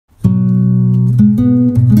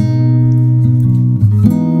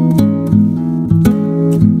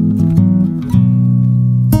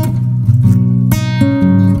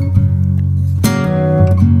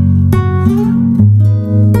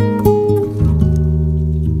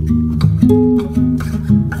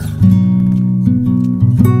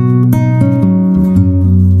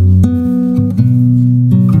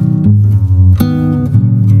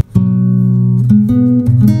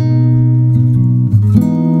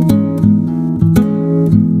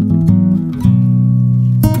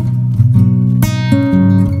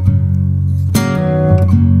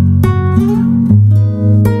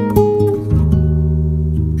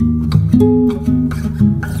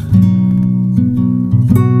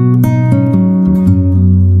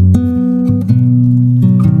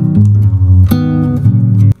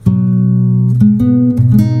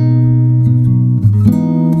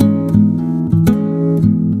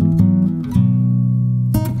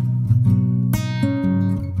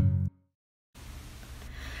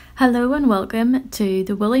Hello and welcome to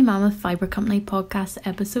the Woolly Mammoth Fibre Company podcast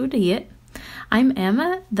episode 8. I'm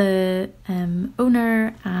Emma, the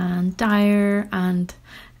owner and dyer and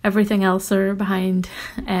everything else behind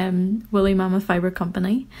Woolly Mammoth Fibre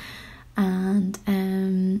Company. And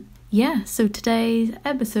so today's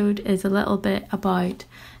episode is a little bit about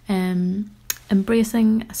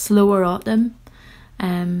embracing a slower autumn,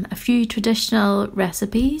 a few traditional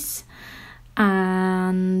recipes,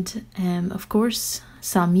 and of course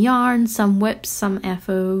some yarn, some whips, some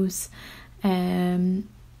FOs, and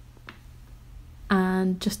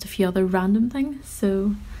just a few other random things.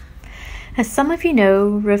 So, as some of you know,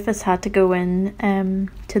 Rufus had to go in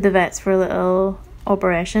to the vets for a little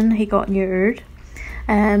operation. He got neutered.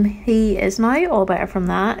 He is now all better from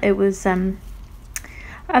that. It was a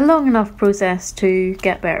long enough process to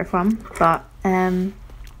get better from, but then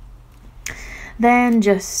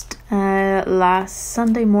just last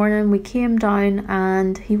Sunday morning we came down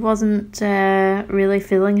and he wasn't really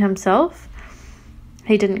feeling himself.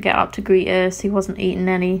 He didn't get up to greet us, he wasn't eating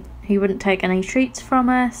any, he wouldn't take any treats from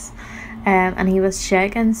us, and he was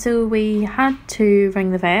shaking, so we had to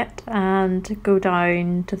ring the vet and go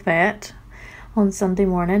down to the vet on Sunday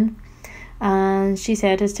morning. And she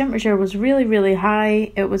said his temperature was really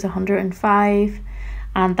high, it was 105,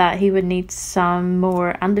 and that he would need some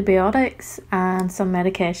more antibiotics and some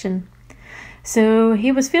medication. So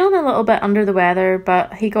he was feeling a little bit under the weather,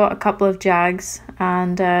 but he got a couple of jags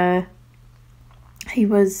and he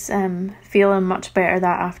was feeling much better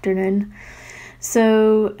that afternoon.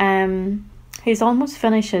 So he's almost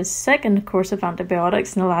finished his second course of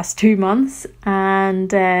antibiotics in the last 2 months,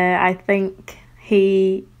 and I think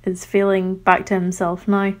he is feeling back to himself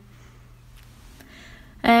now.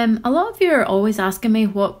 A lot of you are always asking me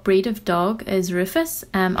what breed of dog is Rufus.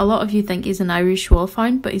 A lot of you think he's an Irish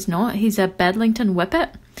Wolfhound, but he's not. He's a Bedlington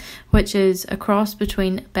Whippet, which is a cross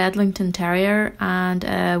between Bedlington Terrier and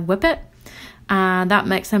a Whippet, and that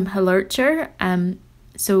makes him a lurcher.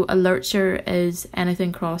 So a lurcher is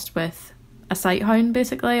anything crossed with a sighthound,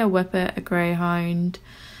 basically, a Whippet, a greyhound,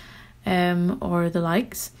 or the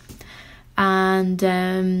likes. And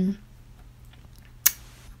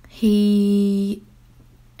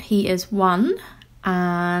he is one,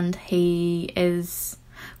 and he is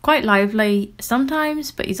quite lively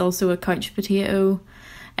sometimes, but he's also a couch potato.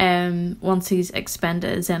 Once he's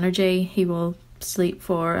expended his energy, he will sleep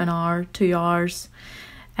for an hour, 2 hours.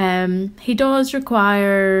 He does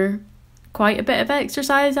require quite a bit of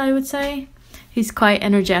exercise, I would say. He's quite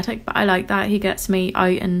energetic, but I like that. He gets me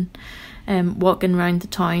out and walking around the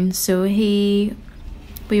town. So we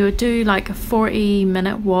would do like a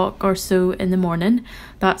 40-minute walk or so in the morning.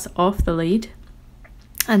 That's off the lead.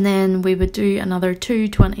 And then we would do another 2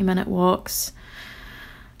 20-minute walks,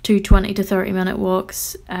 2 20 to 30-minute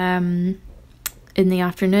walks in the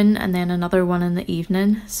afternoon, and then another one in the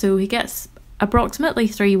evening. So he gets approximately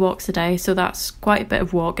 3 walks a day, so that's quite a bit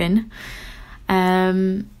of walking.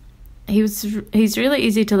 He's really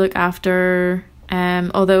easy to look after,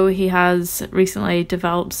 although he has recently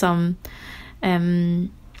developed some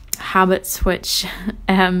habits which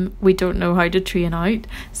we don't know how to train out.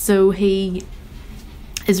 So he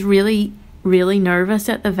is really nervous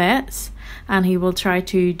at the vets, and he will try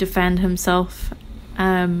to defend himself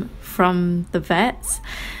from the vets.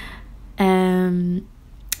 We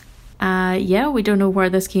don't know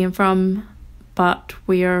where this came from, but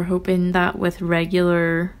we are hoping that with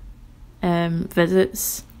regular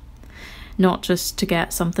visits, not just to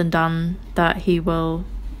get something done, that he will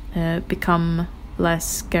become less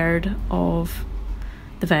scared of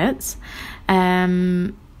the vets.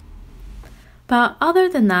 But other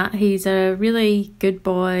than that, he's a really good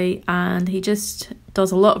boy, and he just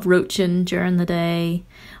does a lot of roaching during the day,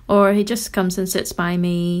 or he just comes and sits by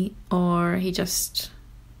me, or he just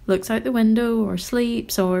looks out the window or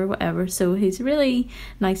sleeps or whatever. So he's a really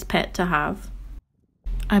nice pet to have.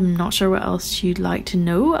 I'm not sure what else you'd like to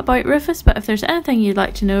know about Rufus, but if there's anything you'd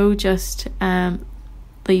like to know, just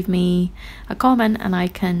leave me a comment and I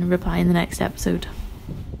can reply in the next episode.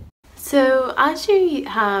 So, as you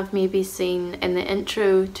have maybe seen in the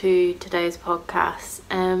intro to today's podcast,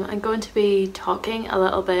 I'm going to be talking a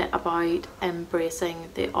little bit about embracing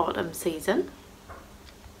the autumn season.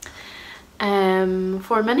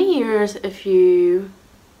 For many years, if you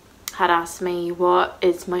had asked me what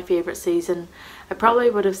is my favourite season, I probably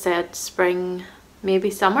would have said spring, maybe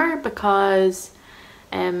summer, because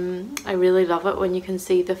I really love it when you can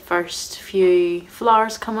see the first few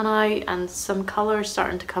flowers coming out and some colours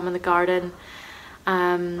starting to come in the garden,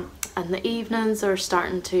 and the evenings are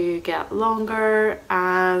starting to get longer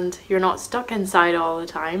and you're not stuck inside all the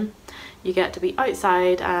time. you get to be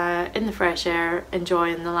outside in the fresh air,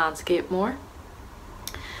 enjoying the landscape more.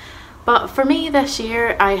 But for me this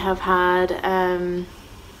year, I've had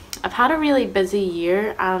a really busy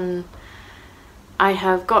year, and I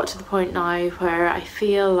have got to the point now where I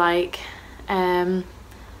feel like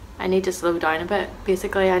I need to slow down a bit.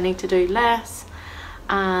 Basically, I need to do less,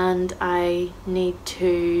 and I need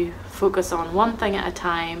to focus on one thing at a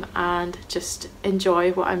time and just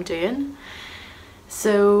enjoy what I'm doing.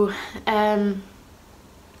 So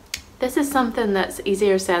this is something that's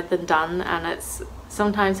easier said than done, and it's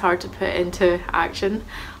sometimes hard to put into action,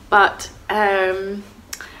 but I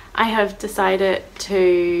have decided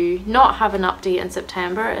to not have an update in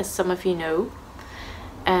September, as some of you know.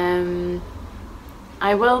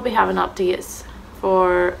 I will be having updates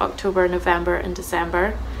for October, November and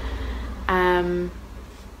December, and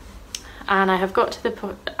I have got to the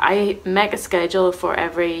point, I make a schedule for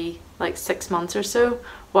every like 6 months or so,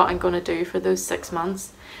 what I'm going to do for those 6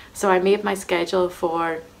 months. So I made my schedule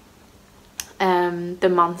for the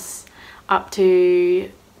months up to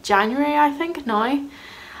January, I think now,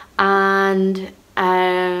 and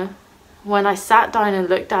when I sat down and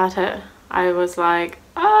looked at it, I was like,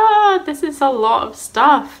 this is a lot of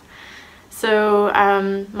stuff. So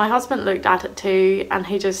my husband looked at it too, and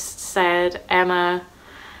he just said, Emma,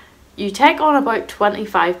 you take on about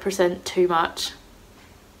 25% too much.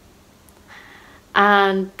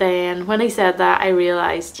 And then when he said that, I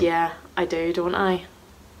realised, yeah, I do, don't I?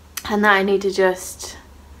 And that I need to just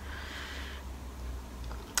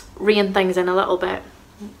rein things in a little bit,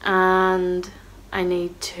 and I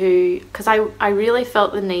need to, because I really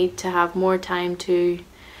felt the need to have more time to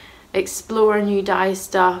explore new dye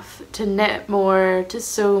stuff, to knit more, to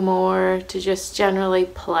sew more, to just generally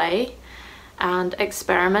play and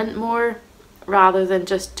experiment more, rather than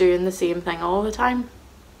just doing the same thing all the time,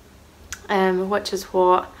 which is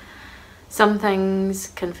what some things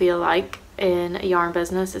can feel like in a yarn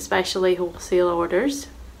business, especially wholesale orders.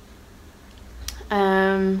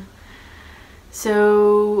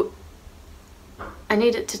 So I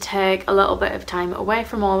needed to take a little bit of time away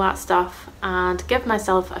from all that stuff and give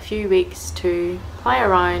myself a few weeks to play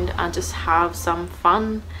around and just have some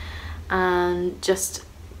fun, and just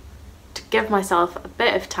to give myself a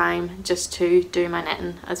bit of time just to do my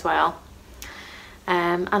knitting as well.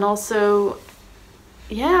 And also,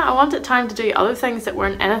 yeah, I wanted time to do other things that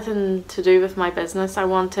weren't anything to do with my business. I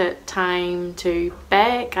wanted time to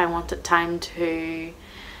bake, I wanted time to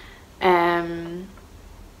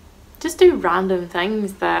just do random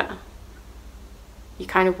things that you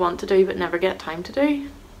kind of want to do but never get time to do.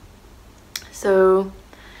 So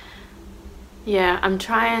yeah, I'm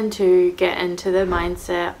trying to get into the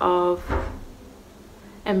mindset of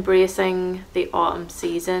embracing the autumn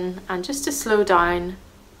season and just to slow down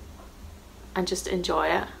and just enjoy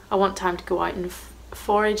it. I want time to go out and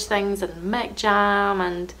forage things and make jam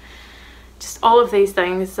and just all of these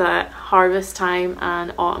things that harvest time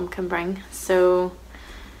and autumn can bring. So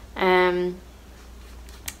I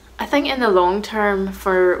think in the long term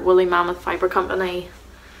for Woolly Mammoth Fibre Company,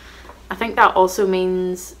 I think that also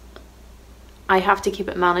means I have to keep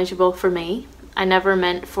it manageable for me. I never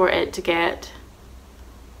meant for it to get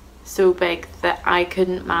so big that I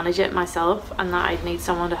couldn't manage it myself and that I'd need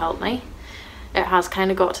someone to help me. It has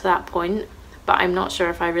kind of got to that point, but I'm not sure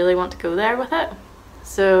if I really want to go there with it.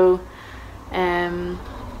 So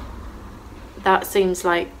that seems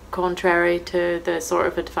like contrary to the sort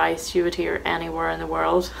of advice you would hear anywhere in the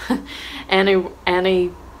world.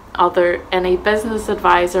 any business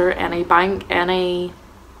advisor, any bank, any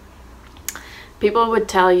people would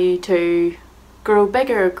tell you to grow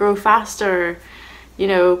bigger, grow faster, you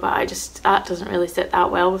know, but that doesn't really sit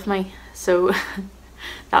that well with me, so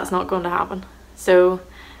that's not going to happen. So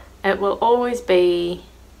it will always be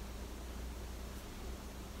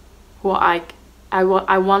what I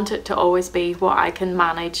want it to always be what I can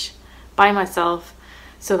manage by myself,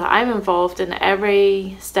 so that I'm involved in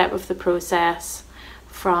every step of the process,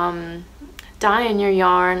 from dyeing your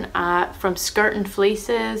yarn, from skirting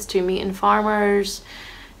fleeces to meeting farmers,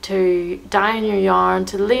 to dyeing your yarn,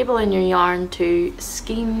 to labeling your yarn, to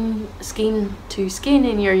skein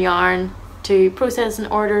skein your yarn, to processing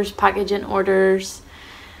orders, packaging orders,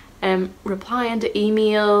 replying to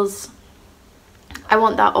emails. I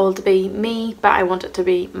want that all to be me, but I want it to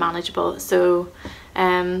be manageable. So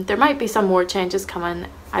there might be some more changes coming.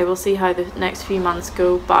 I will see how the next few months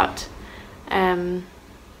go, but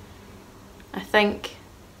I think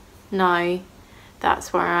now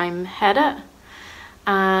that's where I'm headed.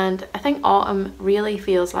 And I think autumn really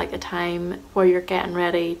feels like a time where you're getting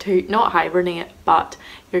ready to not hibernate, but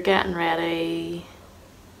you're getting ready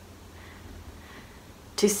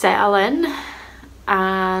to settle in,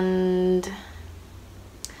 and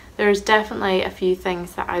there's definitely a few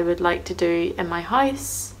things that I would like to do in my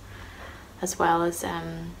house, as well as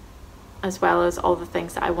all the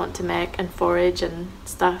things that I want to make and forage and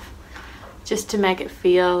stuff, just to make it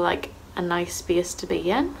feel like a nice space to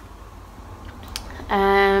be in.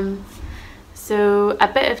 So a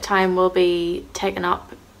bit of time will be taken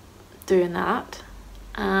up doing that,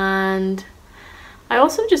 and I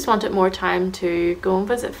also just wanted more time to go and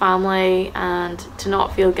visit family and to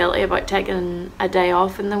not feel guilty about taking a day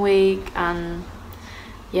off in the week, and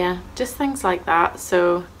yeah, just things like that.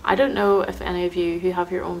 So I don't know if any of you who have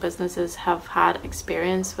your own businesses have had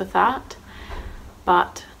experience with that,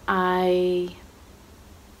 but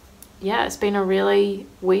yeah, it's been a really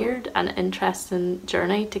weird and interesting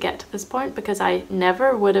journey to get to this point, because I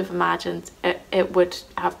never would have imagined it would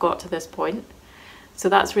have got to this point. So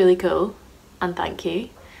that's really cool, and thank you.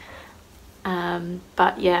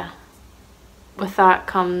 But yeah, with that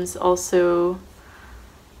comes also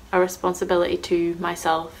a responsibility to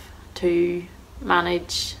myself to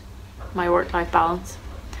manage my work-life balance.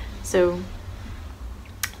 So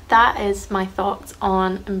that is my thoughts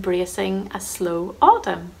on embracing a slow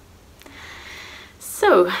autumn.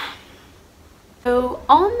 So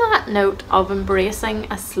on that note of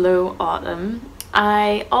embracing a slow autumn,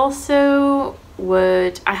 I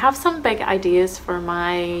have some big ideas for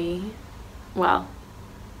my, well,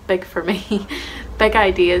 big for me, big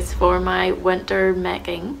ideas for my winter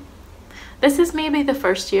making. This is maybe the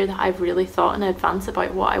first year that I've really thought in advance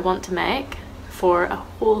about what I want to make for a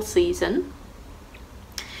whole season.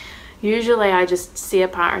 Usually I just see a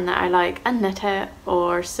pattern that I like and knit it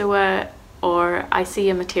or sew it, or I see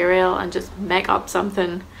a material and just make up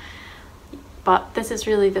something. But this is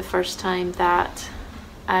really the first time that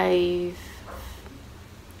I've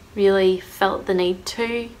really felt the need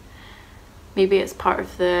to. Maybe it's part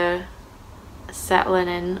of the settling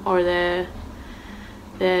in, or the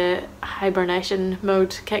hibernation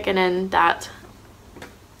mode kicking in, that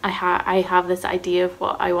I have this idea of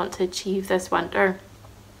what I want to achieve this winter,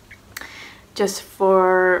 just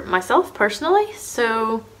for myself personally.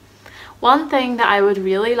 So one thing that I would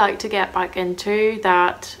really like to get back into,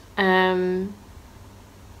 that I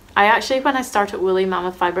actually, when I started Woolly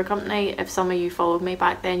Mammoth Fibre Company, if some of you followed me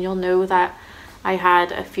back then, you'll know that I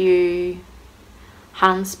had a few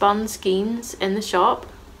hand spun skeins in the shop.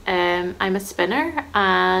 I'm a spinner,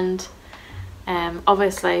 and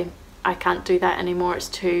obviously I can't do that anymore, it's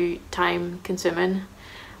too time consuming.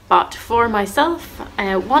 But for myself,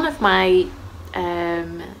 one of my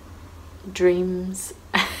dreams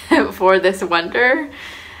for this winter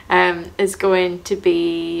is going to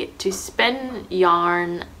be to spin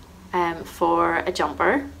yarn for a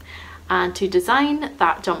jumper, and to design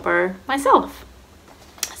that jumper myself.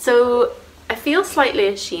 So I feel slightly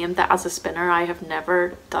ashamed that as a spinner I have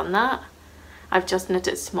never done that. I've just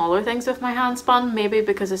knitted smaller things with my hand spun, maybe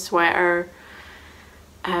because a sweater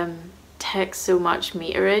takes so much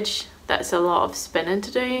meterage that it's a lot of spinning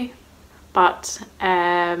to do. But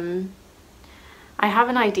I have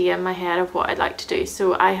an idea in my head of what I'd like to do.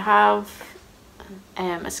 So I have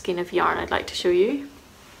a skein of yarn I'd like to show you.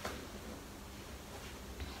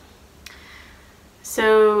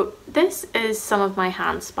 So this is some of my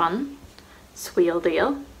hand spun swale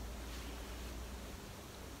deal.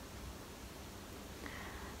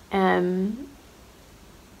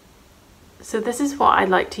 So this is what I'd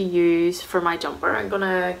like to use for my jumper. I'm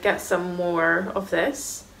gonna get some more of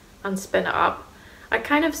this and spin it up. I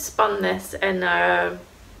kind of spun this in a,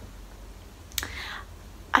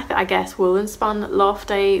 I guess, woolen spun,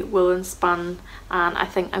 lofty woolen spun, and I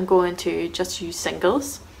think I'm going to just use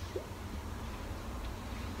singles.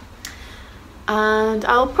 And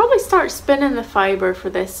I'll probably start spinning the fibre for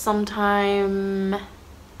this sometime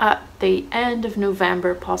at the end of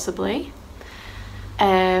November, possibly.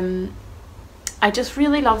 I just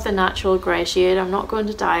really love the natural grey shade. I'm not going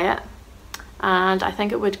to dye it, and I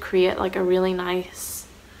think it would create like a really nice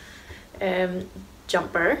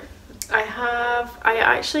jumper. I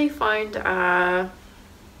actually found I'll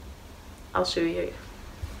show you.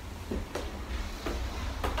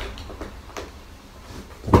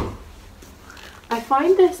 I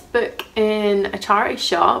found this book in a charity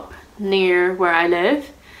shop near where I live,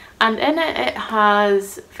 and in it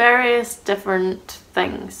has various different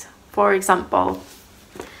things. For example,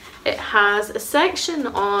 it has a section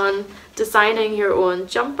on designing your own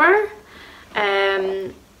jumper.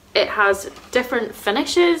 It has different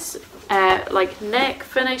finishes, like neck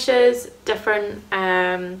finishes, different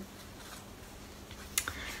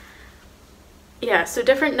yeah, so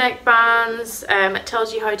different neck bands. It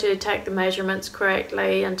tells you how to take the measurements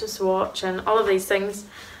correctly and to swatch and all of these things.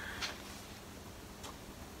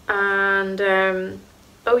 And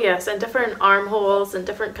oh yes, and different armholes and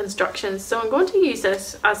different constructions. So I'm going to use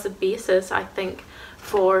this as the basis, I think,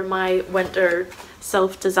 for my winter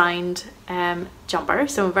self-designed jumper.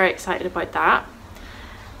 So I'm very excited about that.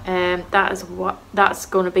 That's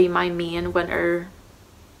going to be my main winter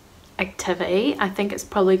activity. I think it's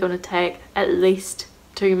probably going to take at least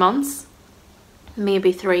 2 months,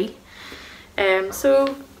 maybe 3.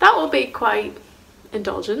 So that will be quite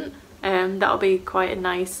indulgent. That'll be quite a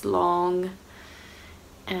nice long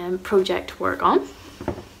project to work on.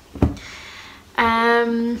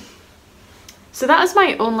 So that is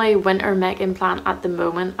my only winter making plan at the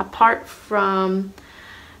moment, apart from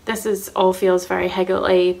this all feels very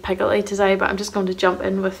higgledy-piggledy today, but I'm just going to jump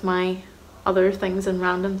in with my other things and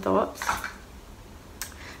random thoughts.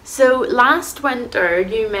 So last winter,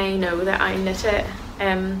 you may know that I knitted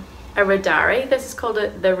a RIDDARI. This is called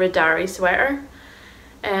the RIDDARI sweater.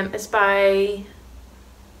 It's by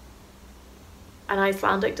an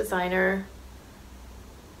Icelandic designer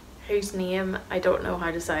whose name I don't know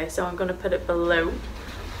how to say, so I'm going to put it below.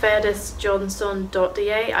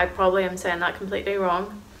 Fedisjohnsson.da. I probably am saying that completely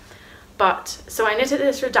wrong. But so I knitted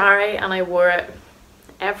this RIDDARI and I wore it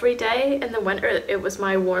every day in the winter. It was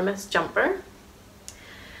my warmest jumper.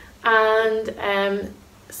 And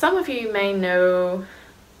some of you may know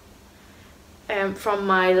from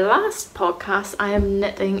my last podcast, I am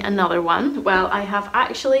knitting another one. Well, I have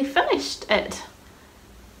actually finished it.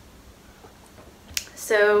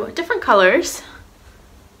 So different colours.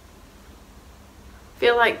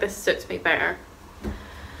 Feel like this suits me better.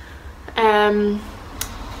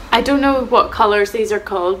 I don't know what colours these are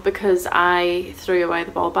called because I threw away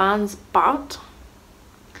the ball bands, but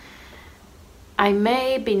I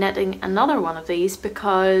may be knitting another one of these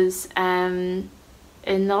because in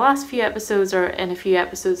the last few episodes, or in a few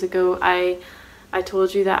episodes ago, I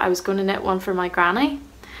told you that I was going to knit one for my granny.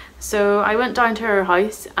 So I went down to her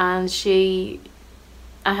house and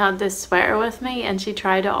I had this sweater with me and she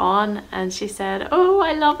tried it on and she said, "Oh,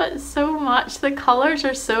 I love it so much. The colours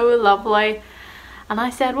are so lovely." And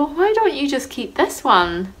I said, "Well, why don't you just keep this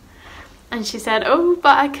one?" And she said, "Oh,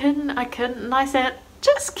 but I couldn't. And I said,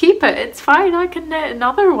 "Just keep it. It's fine. I can knit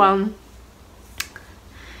another one."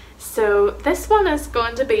 So this one is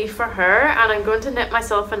going to be for her, and I'm going to knit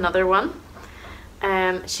myself another one.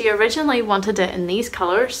 She originally wanted it in these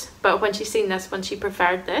colours, but when she seen this one, she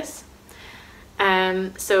preferred this.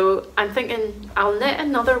 So I'm thinking I'll knit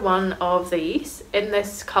another one of these in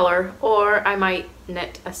this colour, or I might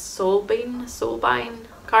knit a soulbine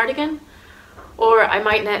cardigan, or I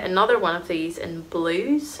might knit another one of these in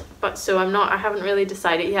blues. But so I haven't really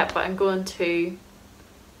decided yet, but I'm going to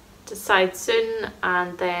decide soon,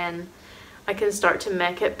 and then I can start to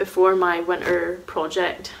make it before my winter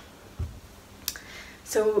project.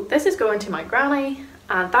 So this is going to my granny,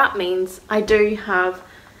 and that means I do have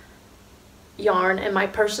yarn in my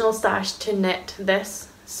personal stash to knit this.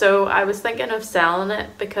 So I was thinking of selling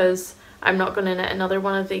it because I'm not going to knit another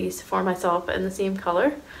one of these for myself in the same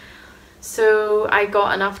colour. So I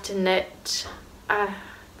got enough to knit, I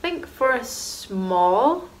think, for a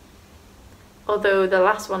small, although the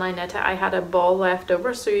last one I knitted I had a ball left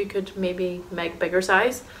over, so you could maybe make bigger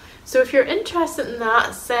size. So if you're interested in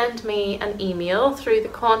that, send me an email through the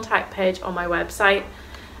contact page on my website.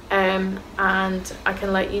 And I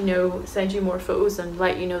can let you know, send you more photos and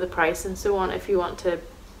let you know the price and so on if you want to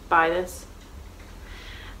buy this.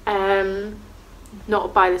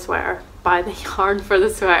 Not buy the sweater, buy the yarn for the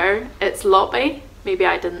sweater. It's Loppy, maybe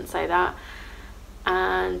I didn't say that,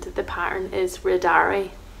 and the pattern is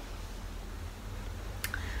RIDDARI.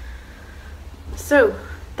 So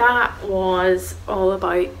that was all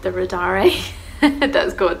about the RIDDARI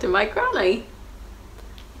that's going to my granny.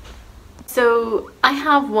 So I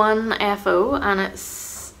have one FO, and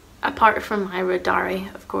it's apart from my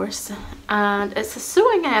RIDDARI, of course, and it's a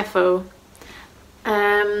sewing FO.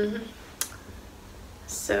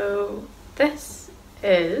 So this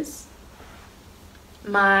is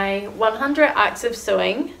my 100 Acts of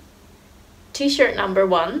Sewing t-shirt number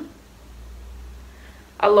 1.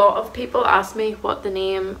 A lot of people ask me what the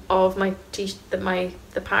name of my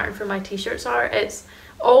the pattern for my t-shirts are. It's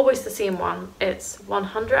always the same one. It's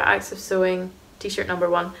 100 Acts of Sewing t-shirt number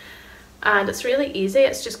 1, and it's really easy.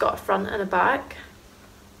 It's just got a front and a back,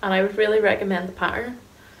 and I would really recommend the pattern.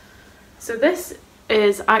 So this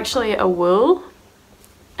is actually a wool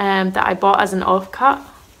that I bought as an offcut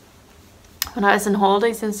when I was on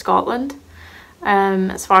holidays in Scotland.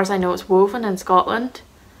 As far as I know, it's woven in Scotland,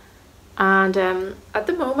 And at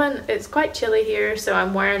the moment it's quite chilly here, so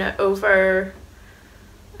I'm wearing it over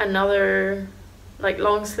another like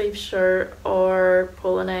long sleeve shirt or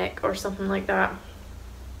polo neck or something like that.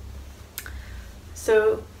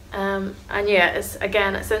 So and yeah, it's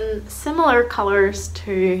in similar colors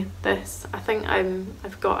to this. I think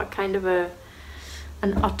I've got a kind of an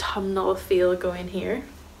autumnal feel going here.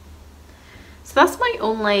 So that's my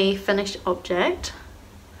only finished object.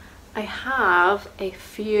 I have a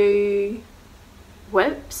few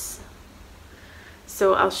whips,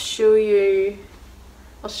 so I'll show you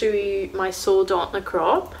my sewed on the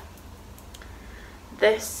crop.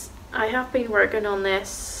 This, I have been working on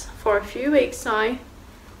this for a few weeks now,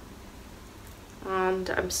 and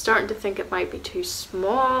I'm starting to think it might be too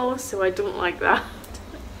small, so I don't like that.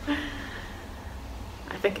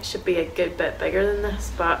 I think it should be a good bit bigger than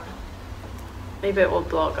this, but maybe it will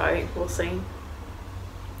block out, we'll see.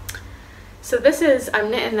 So this is, I'm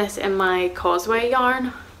knitting this in my Causeway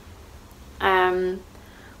yarn,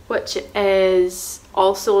 which is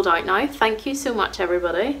all sold out now. Thank you so much,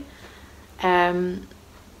 everybody. It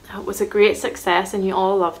was a great success and you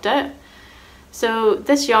all loved it. So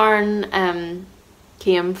this yarn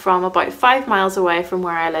came from about 5 miles away from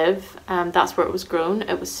where I live. That's where it was grown.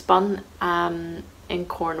 It was spun in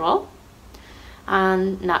Cornwall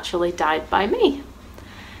and naturally dyed by me.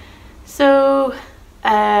 So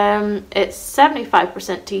it's 75%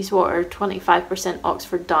 Teeswater, 25%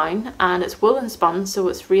 Oxford down, and it's woolen spun, so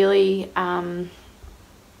it's really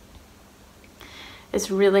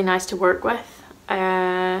nice to work with.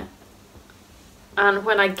 And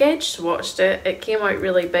when I gauge swatched it, it came out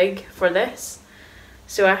really big for this,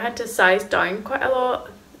 so I had to size down quite a lot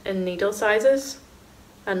in needle sizes,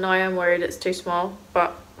 and now I'm worried it's too small,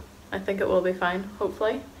 but I think it will be fine,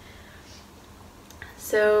 hopefully.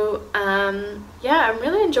 So yeah, I'm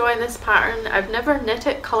really enjoying this pattern. I've never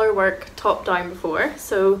knitted colour work top down before,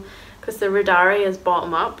 so because the RIDDARI is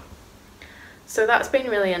bottom up, so that's been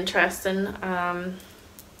really interesting.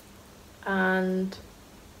 And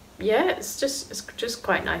yeah, it's just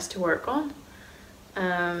quite nice to work on,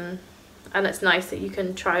 and it's nice that you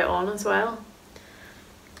can try it on as well.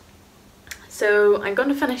 So I'm going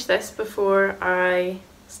to finish this before I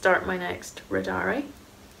start my next RIDDARI.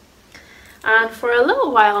 And for a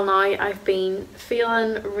little while now, I've been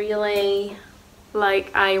feeling really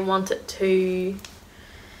like I wanted to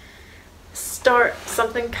start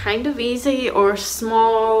something kind of easy or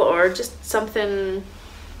small, or just something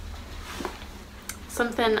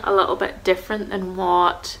a little bit different than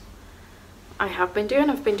what I have been doing.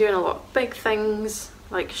 I've been doing a lot of big things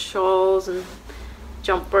like shawls and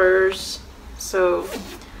jumpers. So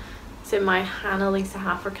it's in my Hannah Lisa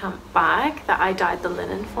Haferkamp bag that I dyed the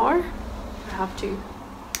linen for. I have to.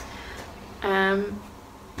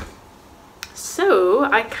 So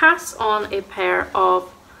I cast on a pair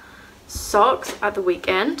of socks at the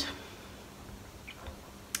weekend.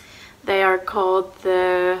 They are called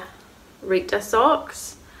the Rita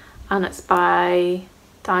socks, and it's by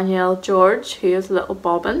Danielle George, who is Little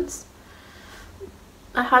Bobbins.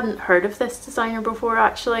 I hadn't heard of this designer before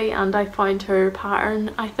actually, and I found her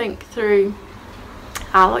pattern I think through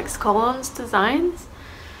Alex Collins Designs.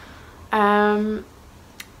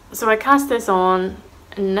 So I cast this on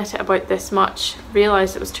and knit it about this much,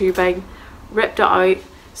 realised it was too big, ripped it out,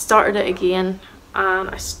 started it again, and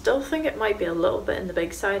I still think it might be a little bit in the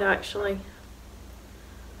big side actually.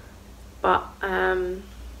 But the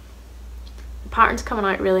pattern's coming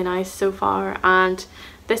out really nice so far, and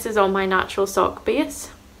this is on my natural sock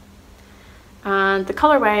base, and the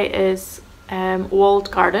colourway is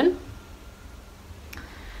Walled Garden.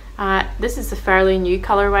 This is a fairly new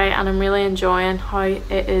colourway and I'm really enjoying how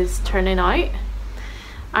it is turning out.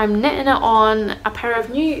 I'm knitting it on a pair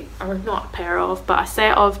of new, or not a pair of, but a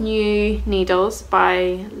set of new needles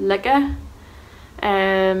by Liga.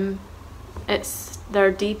 They're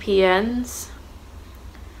DPNs.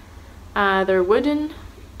 They're wooden,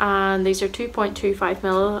 and these are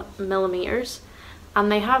 2.25 millimeters,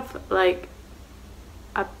 and they have like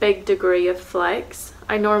a big degree of flex.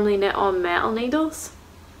 I normally knit on metal needles,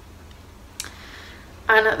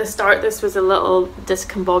 and at the start this was a little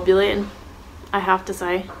discombobulating, I have to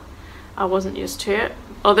say. I wasn't used to it,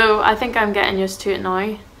 although I think I'm getting used to it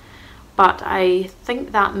now, but I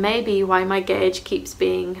think that may be why my gauge keeps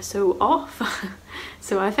being so off.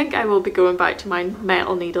 So I think I will be going back to my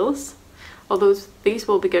metal needles, although these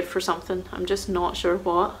will be good for something, I'm just not sure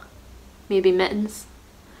what. Maybe mittens.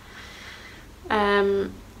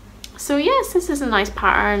 So yes, this is a nice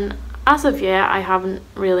pattern. As of yet I haven't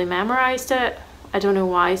really memorized it. I don't know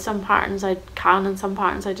why, some patterns I can and some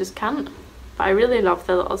patterns I just can't, but I really love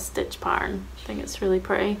the little stitch pattern. I think it's really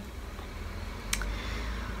pretty.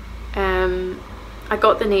 I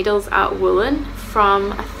got the needles at Woolen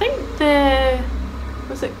from, I think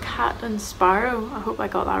was it Cat and Sparrow? I hope I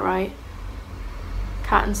got that right.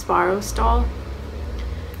 Cat and Sparrow stall.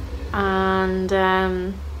 And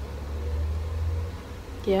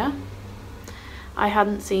yeah, I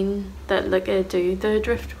hadn't seen that like do the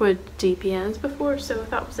driftwood DPNs before, so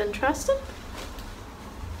that was interesting.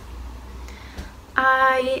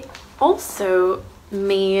 I also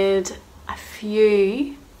made a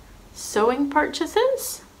few sewing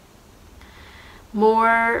purchases,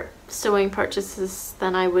 more sewing purchases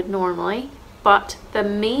than I would normally, but the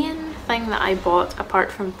main thing that I bought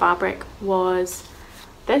apart from fabric was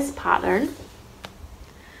this pattern,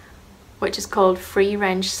 which is called Free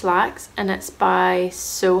Range Slacks, and it's by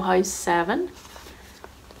Sew House 7.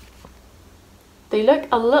 They look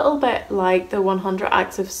a little bit like the 100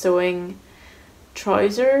 Acts of Sewing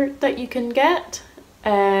trouser that you can get,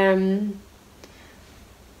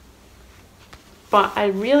 but I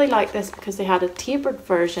really like this because they had a tapered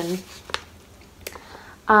version,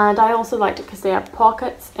 and I also liked it because they had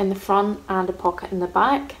pockets in the front and a pocket in the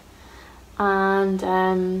back, and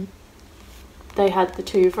they had the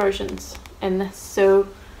two versions in this. So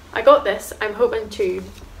I got this. I'm hoping to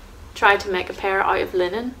try to make a pair out of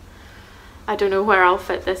linen. I don't know where I'll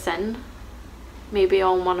fit this in, maybe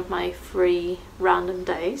on one of my free random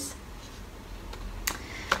days.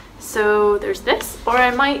 So there's this, or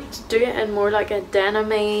I might do it in more like a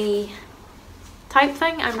denim-y type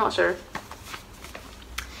thing, I'm not sure.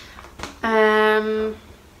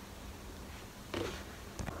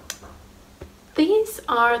 These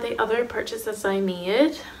are the other purchases I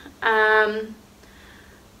made. The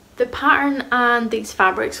pattern and these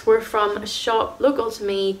fabrics were from a shop local to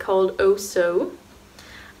me called Oh Sew,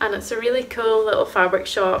 and it's a really cool little fabric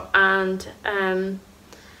shop, and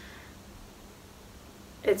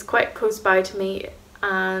it's quite close by to me,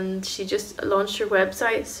 and she just launched her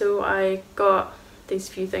website, so I got these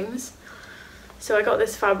few things. So I got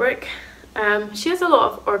this fabric. She has a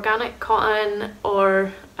lot of organic cotton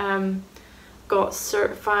or got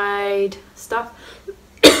certified stuff.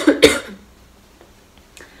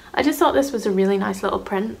 I just thought this was a really nice little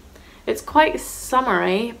print. It's quite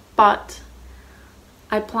summery, but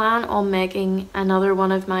I plan on making another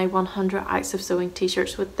one of my 100 Acts of Sewing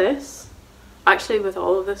t-shirts with this. Actually with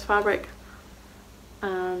all of this fabric.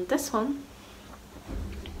 And this one.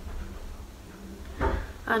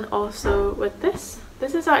 And also with this.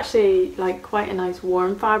 This is actually like quite a nice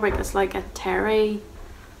warm fabric. It's like a terry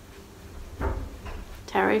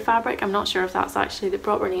fabric. I'm not sure if that's actually the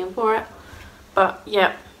proper name for it. But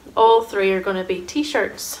yeah, all three are going to be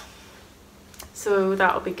t-shirts. So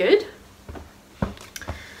that'll be good.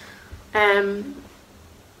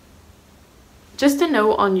 Just a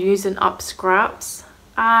note on using up scraps.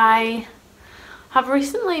 I have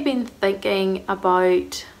recently been thinking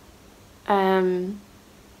about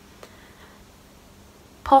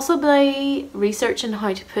possibly researching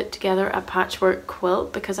how to put together a patchwork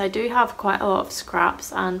quilt, because I do have quite a lot of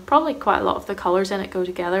scraps and probably quite a lot of the colours in it go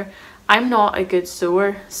together. I'm not a good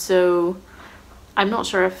sewer, so I'm not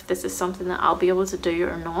sure if this is something that I'll be able to do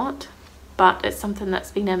or not, but it's something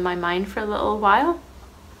that's been in my mind for a little while.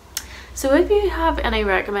 So if you have any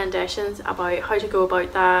recommendations about how to go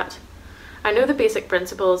about that, I know the basic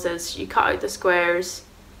principles is you cut out the squares,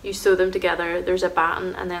 you sew them together, there's a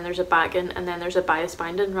batten, and then there's a bagging, and then there's a bias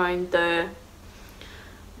binding around the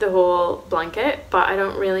whole blanket, but I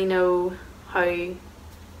don't really know how,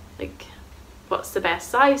 like, what's the best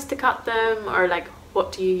size to cut them, or like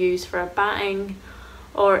what do you use for a batting,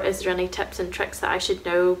 or is there any tips and tricks that I should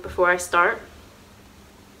know before I start?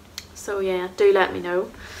 So yeah, do let me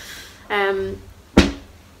know.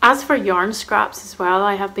 As for yarn scraps as well,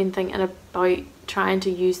 I have been thinking about trying to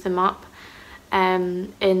use them up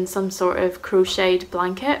in some sort of crocheted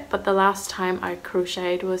blanket, but the last time I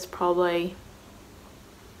crocheted was probably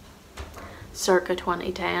circa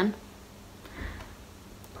 2010,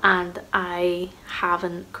 and I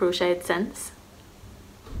haven't crocheted since,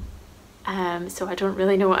 so I don't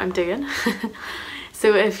really know what I'm doing.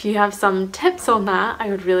 So if you have some tips on that, I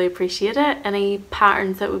would really appreciate it. Any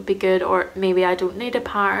patterns that would be good, or maybe I don't need a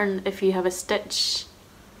pattern, if you have a stitch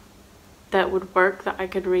that would work that I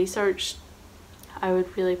could research, I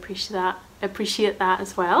would really appreciate that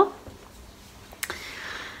as well.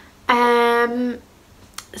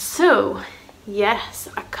 So yes,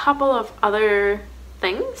 a couple of other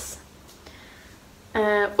things.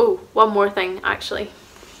 Oh, one more thing actually.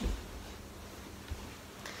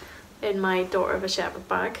 In my Daughter of a Shepherd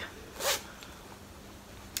bag.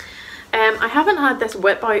 I haven't had this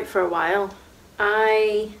whip out for a while.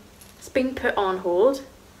 It's been put on hold.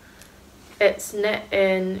 It's knit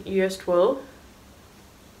in used wool,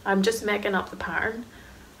 I'm just making up the pattern,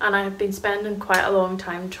 and I have been spending quite a long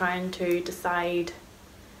time trying to decide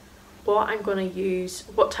what I'm going to use,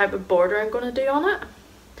 what type of border I'm going to do on it.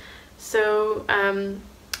 So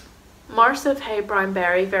Mars of Hey Brown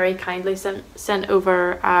Berry very kindly sent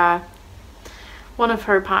over one of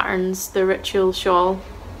her patterns, the Ritual Shawl,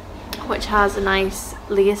 which has a nice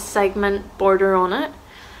lace segment border on it.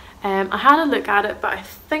 I had a look at it, but I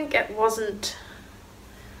think it wasn't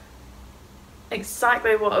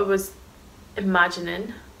exactly what I was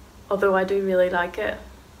imagining, although I do really like it,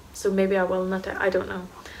 so maybe I will knit it, I don't know,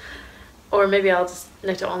 or maybe I'll just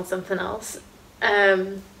knit it on something else.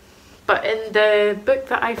 But in the book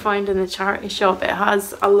that I found in the charity shop, it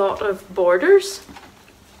has a lot of borders,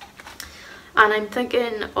 and I'm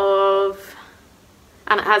thinking of,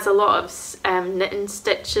 and it has a lot of knitting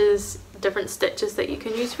stitches, different stitches that you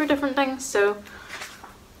can use for different things. So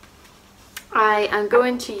I am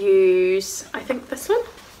going to use, I think, this one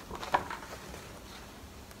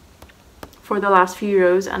for the last few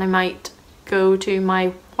rows, and I might go to my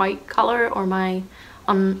white colour or my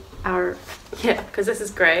because this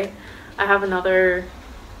is grey. I have another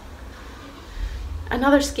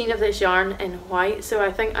skein of this yarn in white, so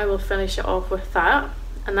I think I will finish it off with that,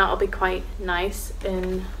 and that'll be quite nice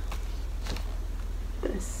in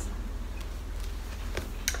this.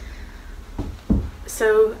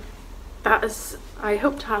 So that is, I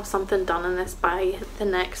hope to have something done in this by the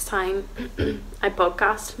next time I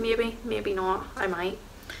podcast. Maybe not, I might.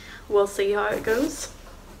 We'll see how it goes.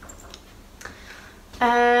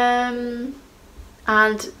 And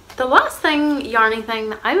the last thing, yarny thing,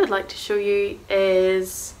 that I would like to show you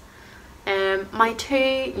is my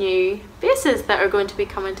two new bases that are going to be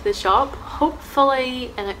coming to the shop,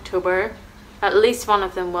 hopefully in October. At least one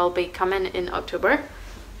of them will be coming in October.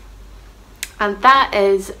 And that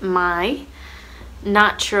is my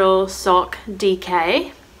natural sock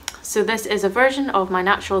DK. So this is a version of my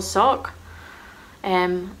natural sock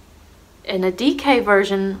in a DK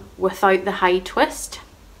version without the high twist,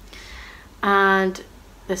 and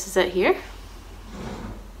this is it here.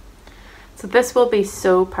 So this will be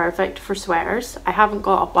so perfect for sweaters. I haven't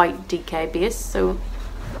got a white DK base, so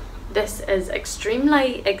this is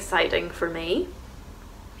extremely exciting for me,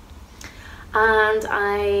 and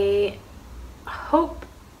I hope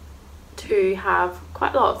to have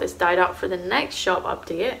quite a lot of this dyed up for the next shop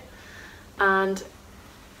update. And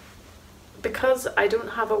because I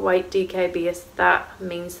don't have a white DK base, that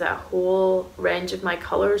means that a whole range of my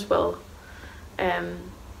colours will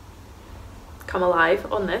come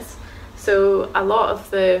alive on this. So a lot of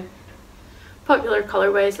the popular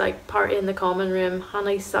colourways like Party in the Common Room,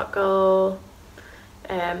 Honeysuckle,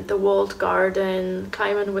 the Walled Garden,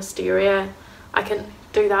 Climbing Wisteria, I can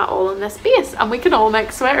do that all in this base, and we can all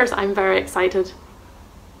make sweaters. I'm very excited.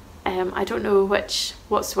 I don't know what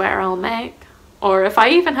sweater I'll make, or if I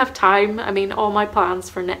even have time. I mean, all my plans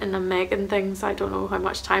for knitting and making things, I don't know how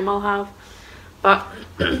much time I'll have, but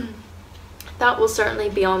that will certainly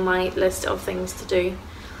be on my list of things to do.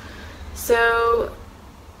 So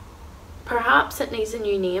perhaps it needs a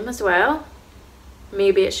new name as well.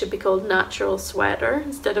 Maybe it should be called Natural Sweater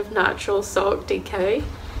instead of Natural Sock DK.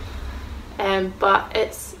 But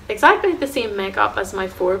it's exactly the same makeup as my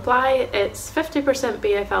 4-ply. It's 50%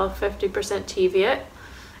 BFL, 50% Teviot,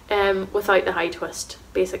 without the high twist,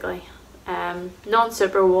 basically.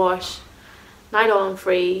 Non-superwash, nylon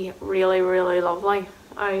free, really, really lovely.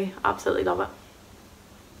 I absolutely love it.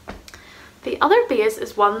 The other base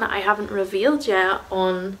is one that I haven't revealed yet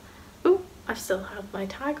on... Oh, I still have my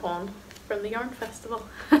tag on from the Yarn Festival.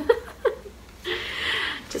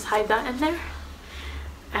 Just hide that in there.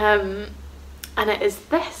 And it is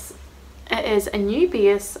this. It is a new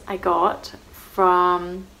base I got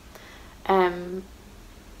from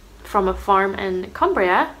a farm in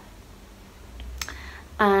Cumbria,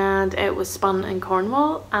 and it was spun in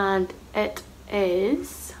Cornwall, and it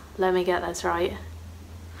is, let me get this right,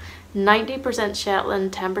 90%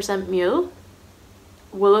 Shetland, 10% mule,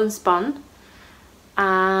 woolen spun,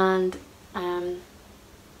 and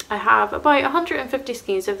I have about 150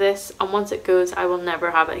 skeins of this, and once it goes I will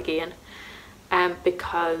never have it again,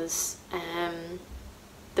 because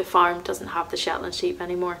the farm doesn't have the Shetland sheep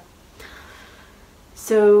anymore.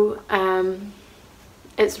 So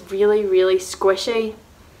it's really, really squishy,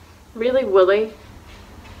 really woolly,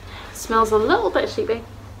 smells a little bit sheepy,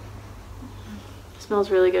 smells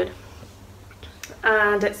really good,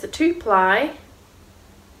 and it's a 2-ply.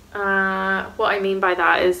 What I mean by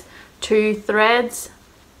that is 2 threads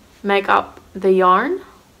make up the yarn.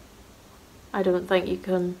 I don't think you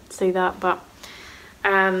can see that, but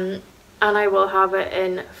and I will have it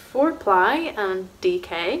in 4-ply and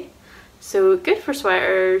DK. So good for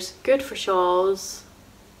sweaters, good for shawls.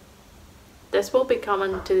 This will be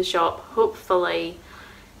coming to the shop hopefully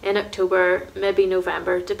in October, maybe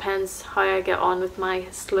November, depends how I get on with my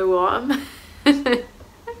slow autumn.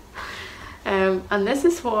 And this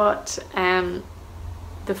is what the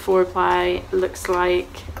 4-ply looks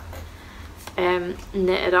like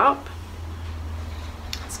knitted up.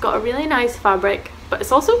 It's got a really nice fabric, but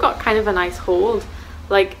it's also got kind of a nice hold.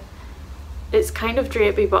 Like, it's kind of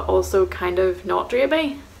drapey but also kind of not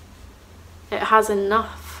drapey. It has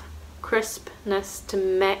enough crispness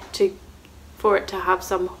for it to have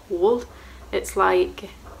some hold. It's like,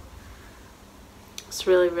 it's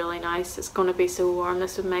really, really nice. It's going to be so warm.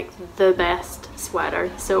 This would make the best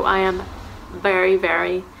sweater. So I am very,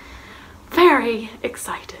 very, very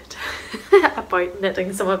excited about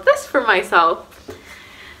knitting some of this for myself.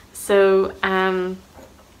 So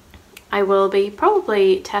I will be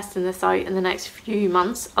probably testing this out in the next few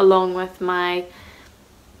months along with my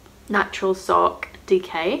natural sock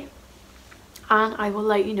DK, and I will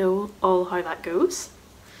let you know all how that goes.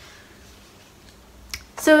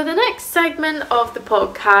 So the next segment of the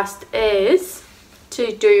podcast is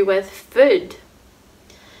to do with food.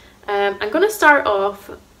 I'm going to start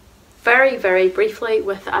off very, very briefly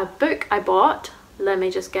with a book I bought. Let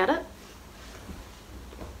me just get it.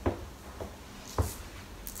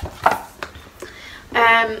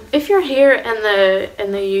 If you're here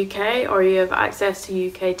in the UK or you have access to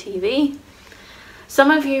UK TV,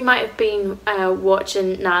 some of you might have been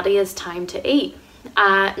watching Nadia's Time to Eat.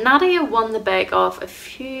 Nadia won the Bake Off a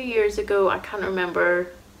few years ago. I can't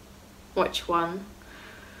remember which one,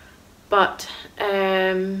 but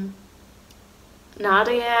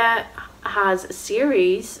Nadia has a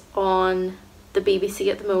series on the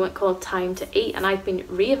BBC at the moment called Time to Eat, and I've been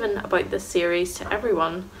raving about this series to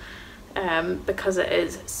everyone because it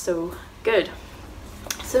is so good.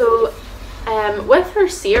 So with her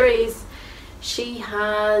series, she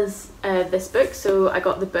has this book. So I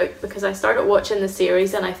got the book because I started watching the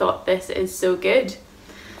series and I thought this is so good.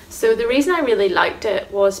 So the reason I really liked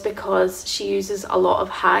it was because she uses a lot of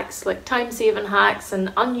hacks, like time-saving hacks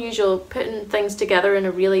and unusual, putting things together in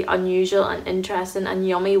a really unusual and interesting and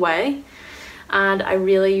yummy way. And I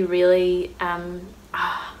really, really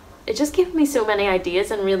it just gave me so many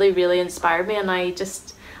ideas and really, really inspired me. And I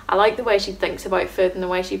like the way she thinks about food and the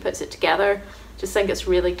way she puts it together. Just think it's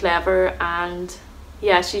really clever. And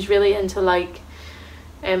yeah, she's really into like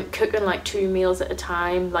cooking like 2 meals at a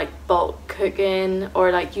time, like bulk cooking,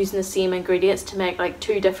 or like using the same ingredients to make like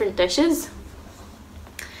 2 different dishes.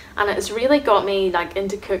 And it's really got me like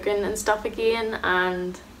into cooking and stuff again.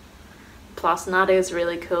 And plus Nadia is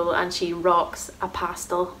really cool and she rocks a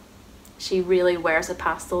pastel. She really wears a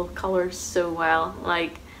pastel colours so well,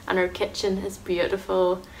 like, and her kitchen is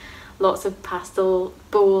beautiful, lots of pastel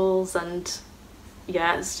bowls, and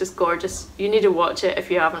yeah, it's just gorgeous. You need to watch it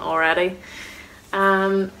if you haven't already.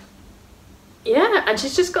 Yeah, and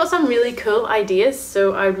she's just got some really cool ideas,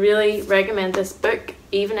 so I really recommend this book.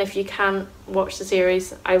 Even if you can't watch the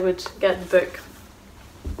series, I would get the book.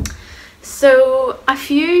 So a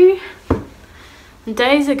few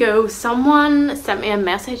days ago, someone sent me a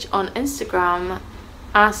message on Instagram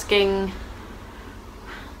asking,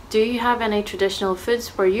 do you have any traditional foods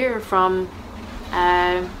where you're from?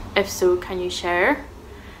 If so, can you share?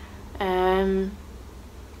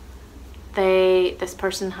 This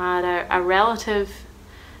person had a relative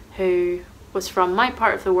who was from my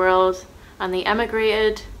part of the world, and they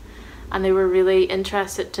emigrated, and they were really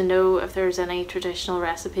interested to know if there's any traditional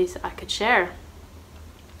recipes that I could share.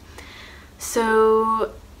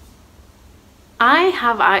 So I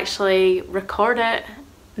have actually recorded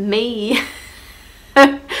me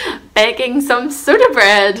baking some soda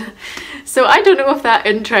bread. So I don't know if that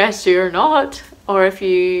interests you or not, or if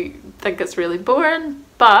you think it's really boring,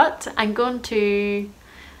 but I'm going to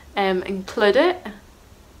include it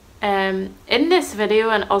in this video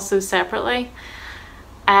and also separately.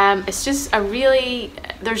 It's just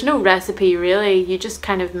there's no recipe really, you just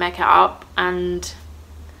kind of make it up, and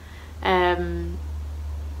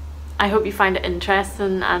I hope you find it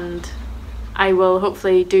interesting, and I will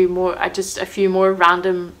hopefully do more, just a few more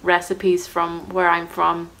random recipes from where I'm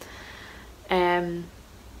from, in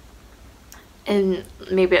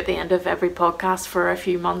maybe at the end of every podcast for a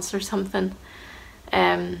few months or something.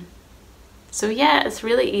 So yeah, it's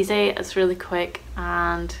really easy, it's really quick,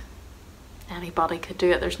 and anybody could do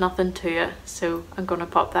it. There's nothing to it, so I'm gonna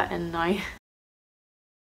pop that in now.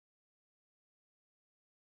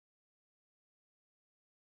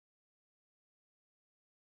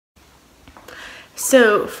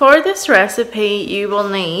 So for this recipe you will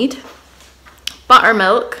need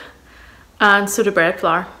buttermilk and soda bread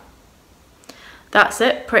flour. that's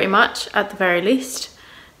it pretty much, at the very least.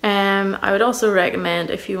 I would also recommend,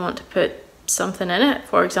 if you want to put something in it,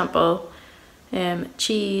 for example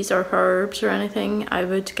cheese or herbs or anything, I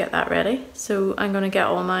would get that ready. So I'm going to get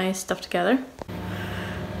all my stuff together.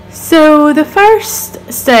 So the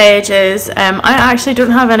first stage is, I actually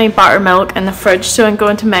don't have any buttermilk in the fridge, so I'm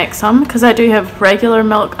going to make some, because I do have regular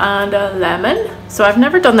milk and a lemon. So I've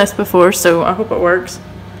never done this before, so I hope it works.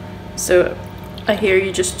 So I hear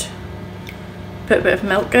you just put a bit of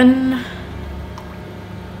milk in.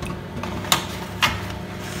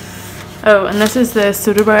 Oh, and this is the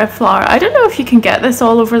soda bread flour. I don't know if you can get this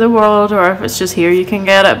all over the world or if it's just here you can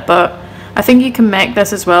get it, but I think you can make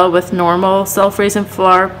this as well with normal self-raising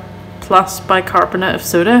flour plus bicarbonate of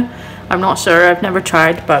soda. I'm not sure, I've never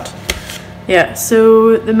tried, but yeah.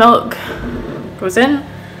 So the milk goes in.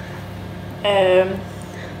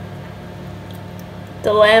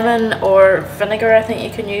 The lemon or vinegar, I think you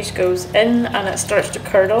can use, goes in, and it starts to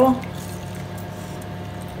curdle.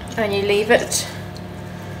 And you leave it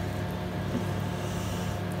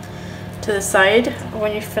to the side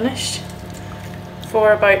when you've finished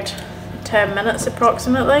for about 10 minutes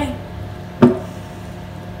approximately.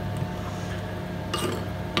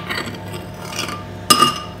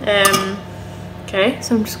 Okay,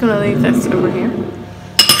 so I'm just going to leave this over here.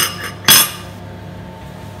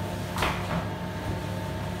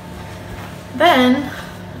 Then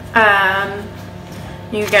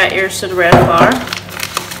you get your soda bread flour.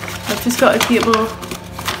 I've just got a table,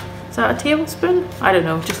 is that a tablespoon? I don't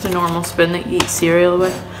know, just a normal spoon that you eat cereal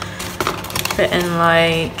with. Put in,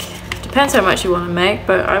 like, depends how much you want to make,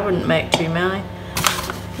 but I wouldn't make too many.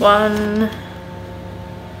 1,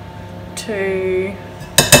 2,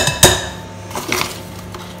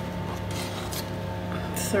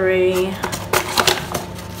 3,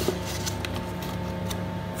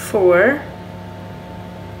 4.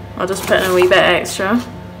 I'll just put in a wee bit extra.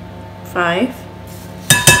 5.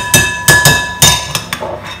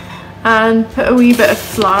 And put a wee bit of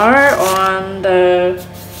flour on the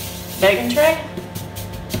baking tray,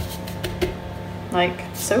 like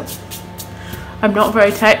so. I'm not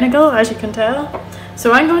very technical, as you can tell.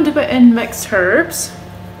 So I'm going to put in mixed herbs.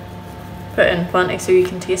 Put in plenty so you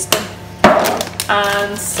can taste them.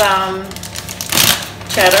 And some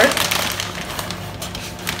cheddar.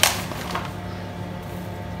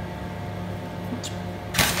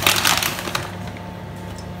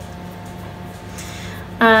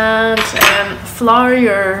 And flour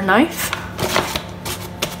your knife.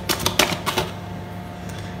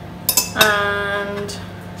 And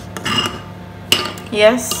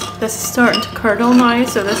yes, this is starting to curdle now,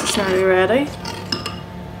 so this is nearly ready.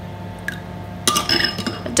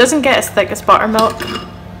 It doesn't get as thick as buttermilk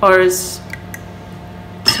or as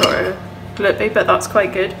sort of gloopy, but that's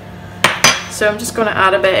quite good. So I'm just going to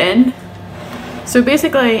add a bit in. So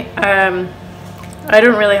basically, I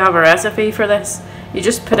don't really have a recipe for this. You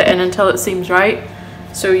just put it in until it seems right.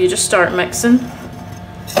 So you just start mixing.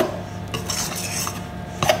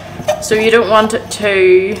 So you don't want it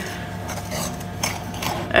too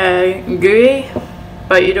gooey,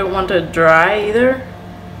 but you don't want it dry either.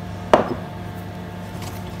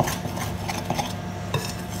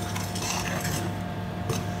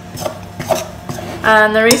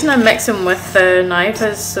 And the reason I'm mixing with the knife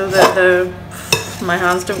is so that my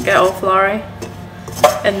hands don't get all floury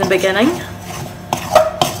in the beginning.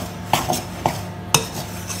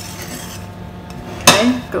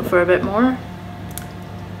 Okay, go for a bit more.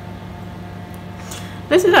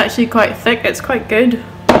 This is actually quite thick, it's quite good.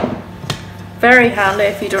 Very handy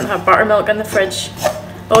if you don't have buttermilk in the fridge.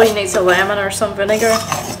 All you need is a lemon or some vinegar.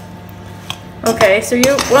 Okay, so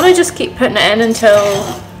you want to just keep putting it in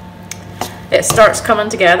until it starts coming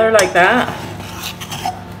together like that.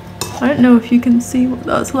 I don't know if you can see what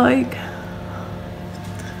that's like.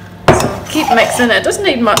 So keep mixing it. It doesn't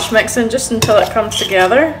need much mixing, just until it comes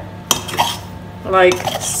together. Like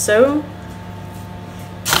so.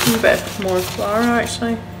 A bit more flour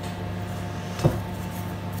actually.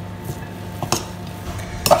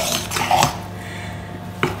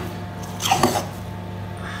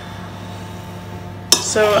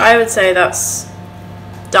 So I would say that's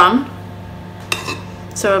done.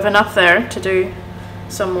 So I have enough there to do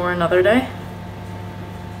some more another day.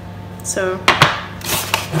 So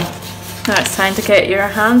now it's time to get your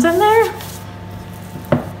hands in there.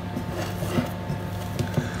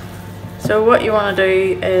 So what you want to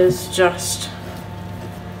do is just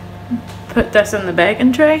put this in the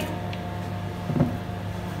baking tray,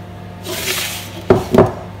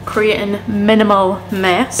 creating minimal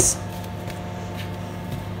mess.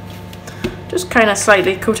 Just kind of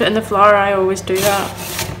slightly coat it in the flour, I always do that.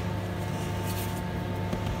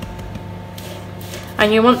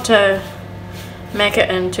 and you want to make it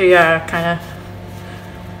into a kind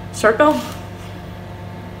of circle,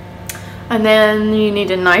 and then you need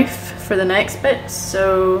a knife for the next bit.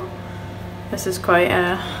 So this is quite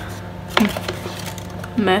a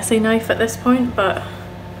messy knife at this point, but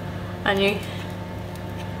and you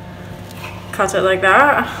cut it like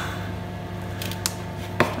that,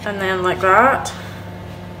 and then like that,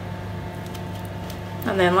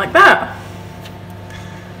 and then like that,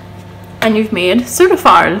 and you've made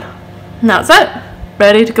certified, and that's it,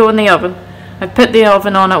 ready to go in the oven. I've put the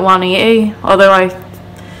oven on at 180, although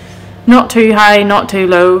not too high, not too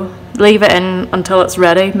low. Leave it in until it's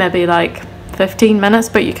ready, maybe like 15 minutes,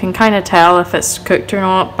 but you can kind of tell if it's cooked or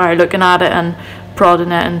not by looking at it and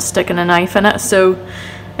prodding it and sticking a knife in it. So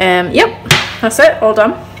yep, that's it, all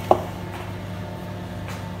done.